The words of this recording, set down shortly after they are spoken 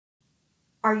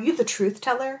Are you the truth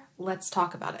teller? Let's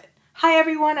talk about it. Hi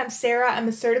everyone, I'm Sarah. I'm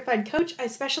a certified coach. I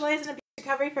specialize in abuse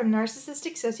recovery from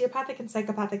narcissistic, sociopathic, and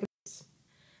psychopathic abuse.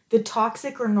 The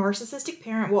toxic or narcissistic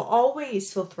parent will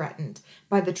always feel threatened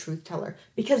by the truth teller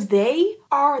because they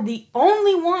are the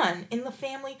only one in the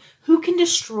family who can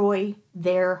destroy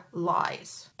their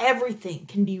lies. Everything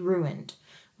can be ruined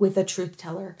with a truth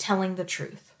teller telling the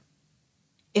truth.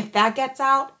 If that gets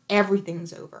out,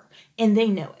 everything's over, and they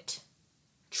know it.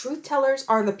 Truth tellers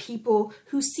are the people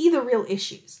who see the real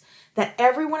issues that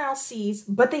everyone else sees,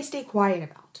 but they stay quiet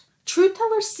about. Truth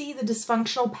tellers see the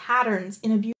dysfunctional patterns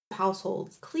in abusive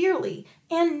households clearly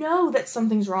and know that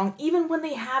something's wrong even when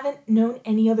they haven't known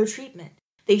any other treatment.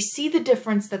 They see the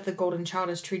difference that the golden child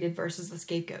is treated versus the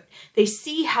scapegoat. They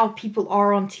see how people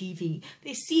are on TV.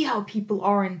 They see how people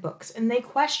are in books, and they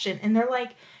question, and they're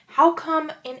like, how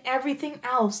come in everything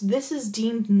else this is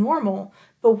deemed normal,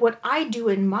 but what I do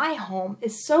in my home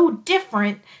is so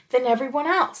different than everyone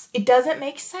else? It doesn't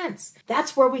make sense.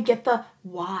 That's where we get the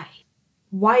why.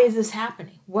 Why is this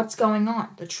happening? What's going on?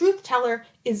 The truth teller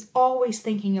is always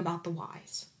thinking about the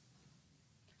whys.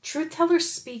 Truth tellers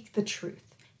speak the truth,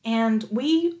 and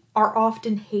we are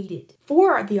often hated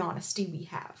for the honesty we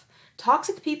have.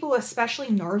 Toxic people, especially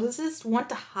narcissists, want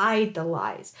to hide the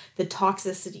lies, the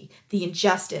toxicity, the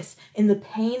injustice, and the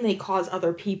pain they cause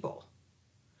other people.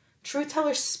 Truth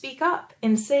tellers speak up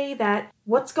and say that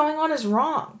what's going on is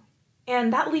wrong.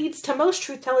 And that leads to most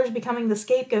truth tellers becoming the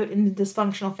scapegoat in the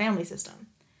dysfunctional family system.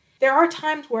 There are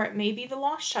times where it may be the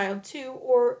lost child too,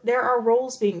 or there are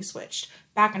roles being switched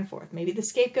back and forth. Maybe the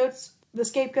scapegoat's the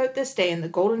scapegoat this day and the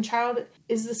golden child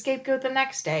is the scapegoat the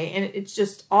next day, and it's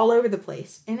just all over the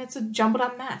place and it's a jumbled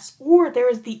up mess. Or there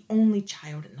is the only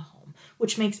child in the home,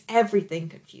 which makes everything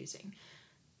confusing.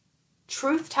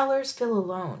 Truth tellers feel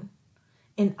alone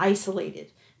and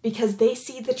isolated because they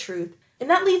see the truth, and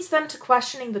that leads them to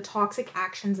questioning the toxic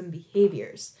actions and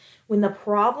behaviors. When the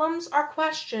problems are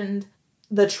questioned,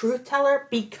 the truth teller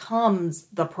becomes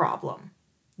the problem.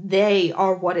 They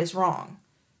are what is wrong.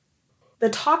 The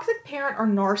toxic parent or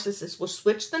narcissist will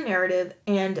switch the narrative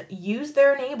and use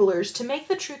their enablers to make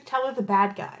the truth teller the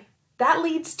bad guy. That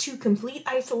leads to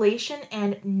complete isolation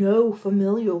and no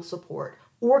familial support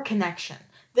or connection.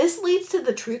 This leads to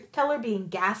the truth teller being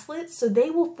gaslit, so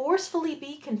they will forcefully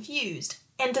be confused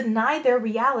and deny their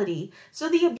reality so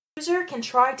the abuser can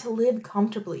try to live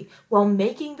comfortably while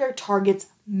making their targets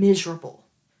miserable.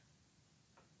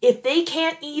 If they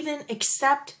can't even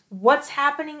accept what's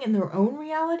happening in their own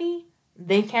reality,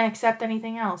 they can't accept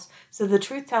anything else. So the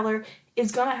truth teller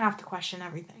is going to have to question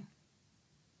everything.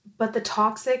 But the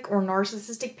toxic or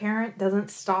narcissistic parent doesn't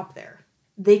stop there.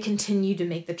 They continue to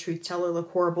make the truth teller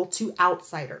look horrible to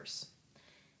outsiders.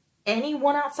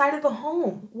 Anyone outside of the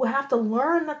home will have to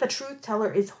learn that the truth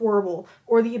teller is horrible,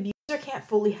 or the abuser can't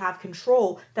fully have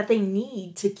control that they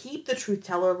need to keep the truth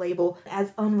teller label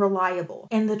as unreliable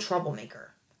and the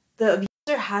troublemaker. The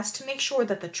abuser has to make sure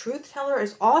that the truth teller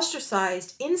is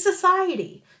ostracized in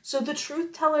society, so the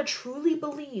truth teller truly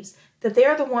believes that they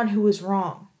are the one who is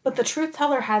wrong. But the truth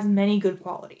teller has many good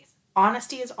qualities.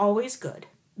 Honesty is always good.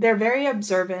 They're very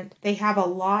observant. They have a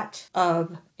lot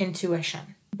of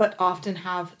intuition, but often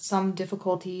have some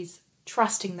difficulties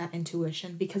trusting that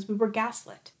intuition because we were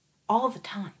gaslit all the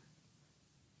time.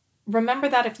 Remember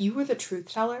that if you were the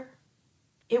truth teller,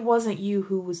 it wasn't you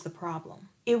who was the problem.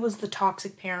 It was the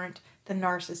toxic parent, the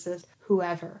narcissist,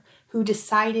 whoever, who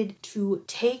decided to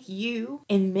take you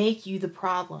and make you the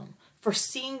problem for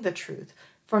seeing the truth,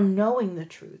 for knowing the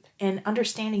truth, and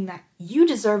understanding that you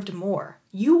deserved more.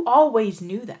 You always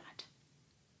knew that.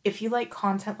 If you like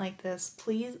content like this,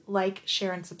 please like,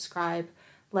 share, and subscribe.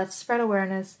 Let's spread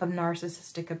awareness of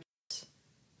narcissistic abuse.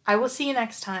 I will see you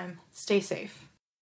next time. Stay safe.